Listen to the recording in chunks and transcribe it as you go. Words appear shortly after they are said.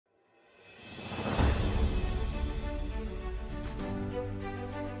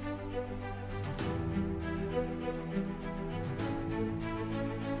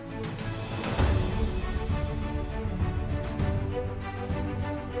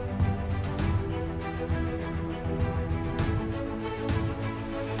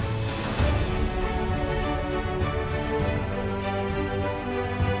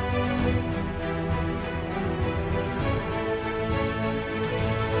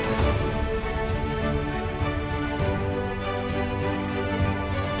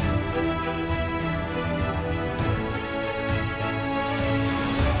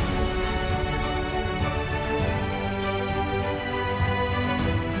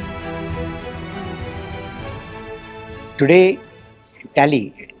Today,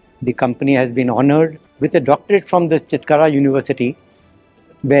 Tally, the company, has been honored with a doctorate from the Chitkara University,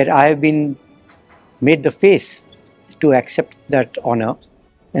 where I have been made the face to accept that honor.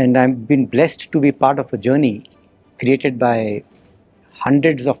 And I've been blessed to be part of a journey created by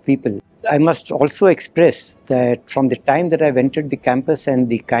hundreds of people. I must also express that from the time that I've entered the campus and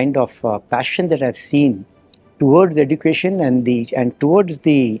the kind of passion that I've seen towards education and towards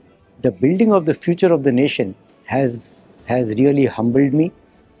the building of the future of the nation has really humbled me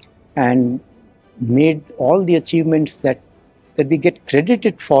and made all the achievements that we get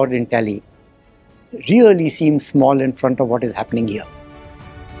credited for in Tally really seem small in front of what is happening here.